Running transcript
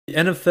The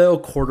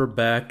NFL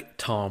quarterback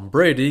Tom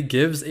Brady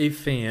gives a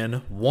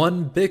fan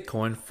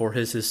 $1 for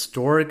his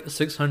historic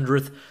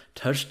 600th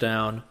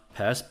touchdown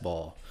pass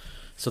ball.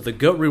 So the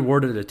GOAT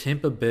rewarded a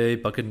Tampa Bay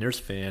Buccaneers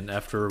fan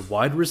after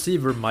wide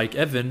receiver Mike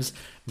Evans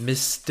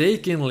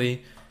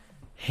mistakenly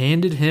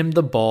handed him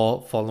the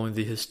ball following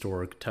the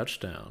historic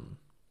touchdown.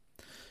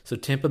 So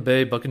Tampa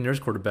Bay Buccaneers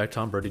quarterback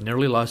Tom Brady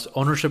nearly lost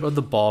ownership of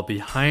the ball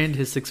behind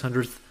his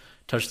 600th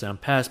touchdown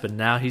pass, but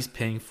now he's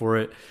paying for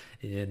it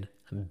in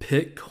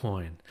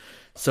Bitcoin.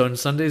 So in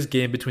Sunday's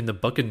game between the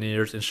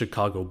Buccaneers and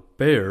Chicago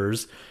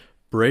Bears,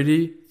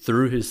 Brady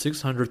threw his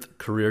 600th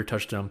career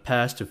touchdown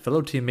pass to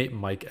fellow teammate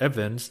Mike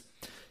Evans.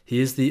 He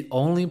is the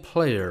only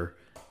player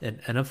in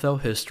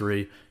NFL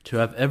history to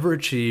have ever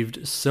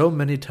achieved so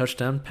many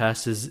touchdown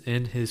passes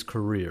in his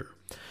career.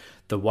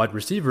 The wide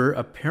receiver,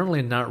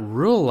 apparently not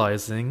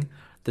realizing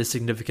the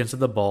significance of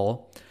the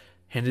ball,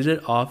 handed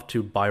it off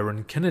to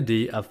Byron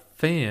Kennedy, a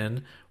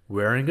fan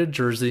wearing a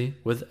jersey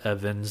with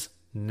Evans'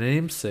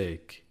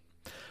 namesake.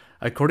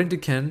 According to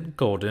Ken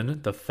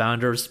Golden, the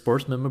founder of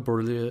sports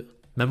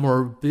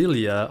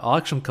memorabilia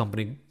auction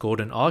company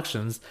Golden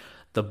Auctions,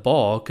 the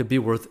ball could be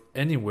worth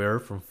anywhere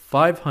from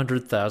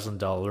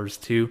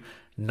 $500,000 to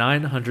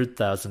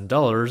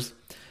 $900,000,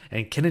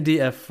 and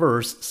Kennedy at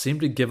first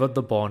seemed to give up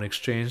the ball in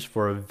exchange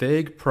for a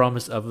vague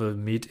promise of a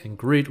meet and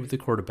greet with the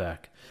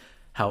quarterback.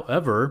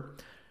 However,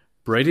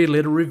 Brady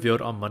later revealed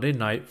on Monday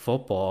Night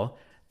Football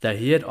that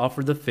he had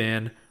offered the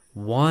fan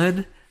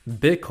 $1,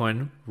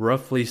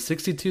 roughly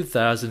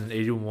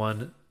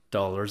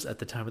 $62,081 at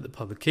the time of the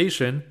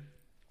publication,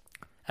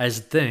 as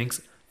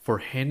thanks for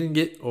handing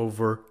it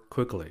over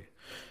quickly.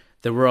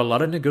 There were a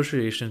lot of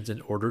negotiations in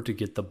order to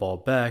get the ball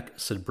back,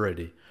 said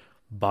Brady.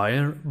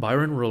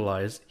 Byron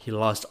realized he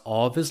lost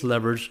all of his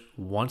leverage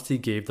once he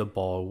gave the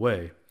ball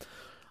away.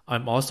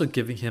 I'm also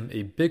giving him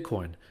a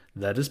Bitcoin.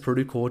 That is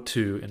pretty cool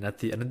too, and at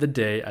the end of the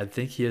day, I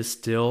think he is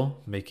still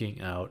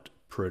making out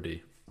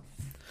pretty.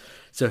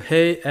 So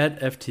hey, at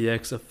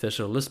FTX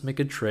official, let's make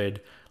a trade.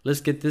 Let's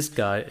get this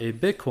guy a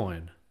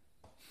Bitcoin.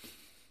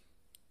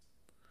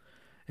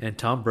 And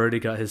Tom Brady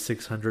got his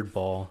 600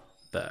 ball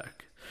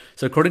back.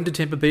 So according to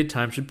Tampa Bay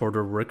Times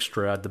reporter Rick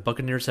Stroud, the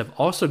Buccaneers have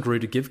also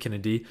agreed to give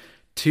Kennedy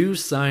 2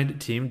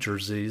 signed team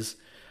jerseys,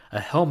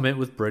 a helmet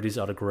with Brady's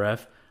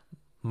autograph,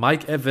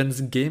 Mike Evans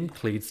game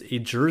cleats, a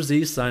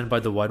jersey signed by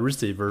the wide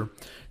receiver,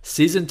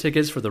 season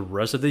tickets for the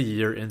rest of the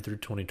year and through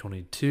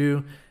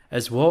 2022,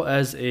 as well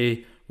as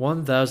a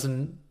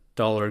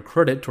 $1,000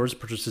 credit towards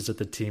purchases at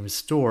the team's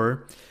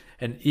store.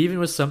 And even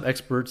with some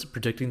experts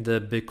predicting the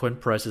Bitcoin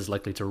price is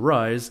likely to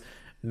rise,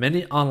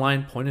 many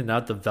online pointed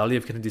out the value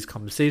of Kennedy's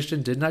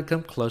compensation did not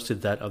come close to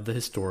that of the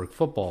historic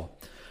football.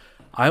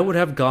 I would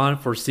have gone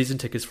for season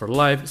tickets for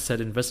life,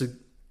 said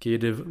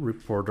investigative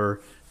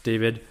reporter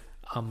David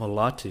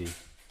Amolati.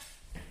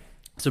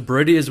 So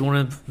Brady is one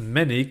of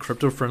many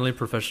crypto-friendly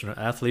professional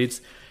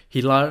athletes.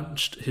 He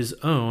launched his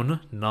own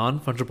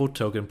non-fungible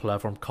token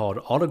platform called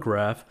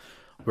Autograph,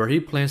 where he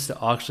plans to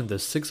auction the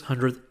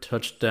 600th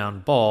touchdown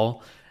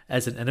ball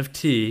as an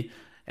NFT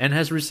and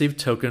has received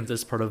tokens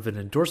as part of an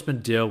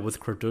endorsement deal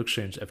with crypto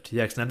exchange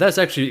FTX. Now that's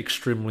actually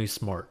extremely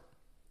smart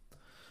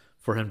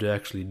for him to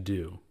actually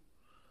do,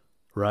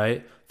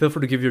 right? Feel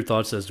free to give your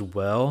thoughts as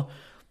well,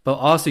 but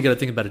also you got to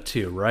think about it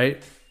too,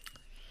 right?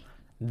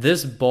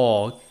 This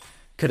ball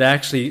could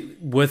actually,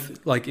 with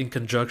like in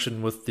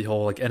conjunction with the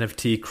whole like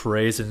NFT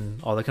craze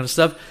and all that kind of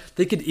stuff,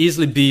 they could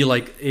easily be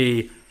like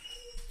a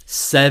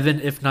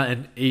 7, if not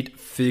an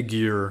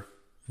 8-figure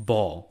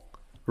ball,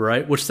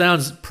 right? Which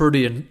sounds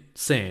pretty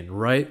insane,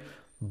 right?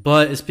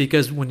 But it's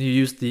because when you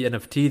use the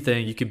NFT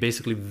thing, you can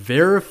basically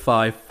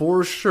verify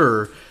for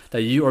sure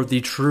that you are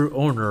the true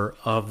owner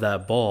of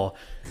that ball.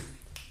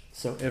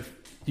 So if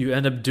you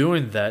end up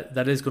doing that,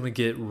 that is going to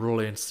get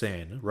really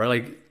insane, right?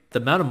 Like the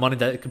amount of money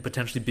that it could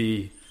potentially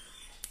be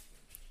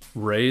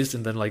raised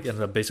and then like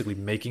ended up basically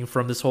making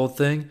from this whole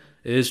thing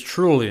is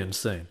truly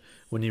insane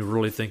when you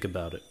really think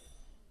about it.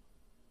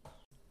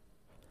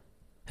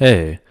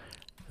 Hey,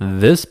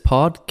 this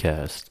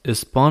podcast is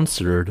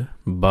sponsored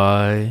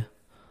by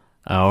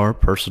our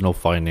personal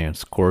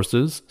finance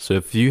courses. So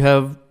if you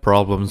have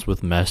problems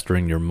with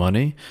mastering your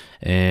money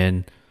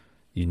and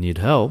you need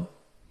help,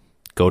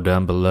 go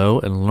down below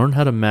and learn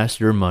how to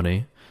master your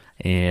money.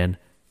 And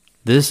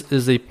this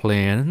is a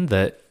plan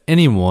that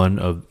anyone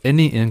of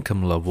any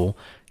income level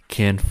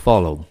can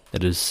follow.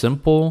 It is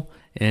simple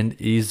and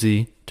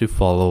easy to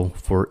follow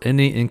for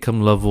any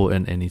income level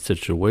and any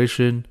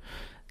situation,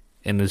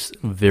 and is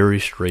very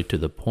straight to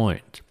the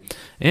point.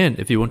 And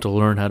if you want to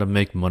learn how to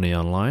make money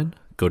online,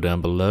 go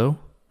down below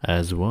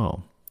as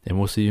well. And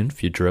we'll see you in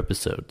future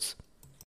episodes.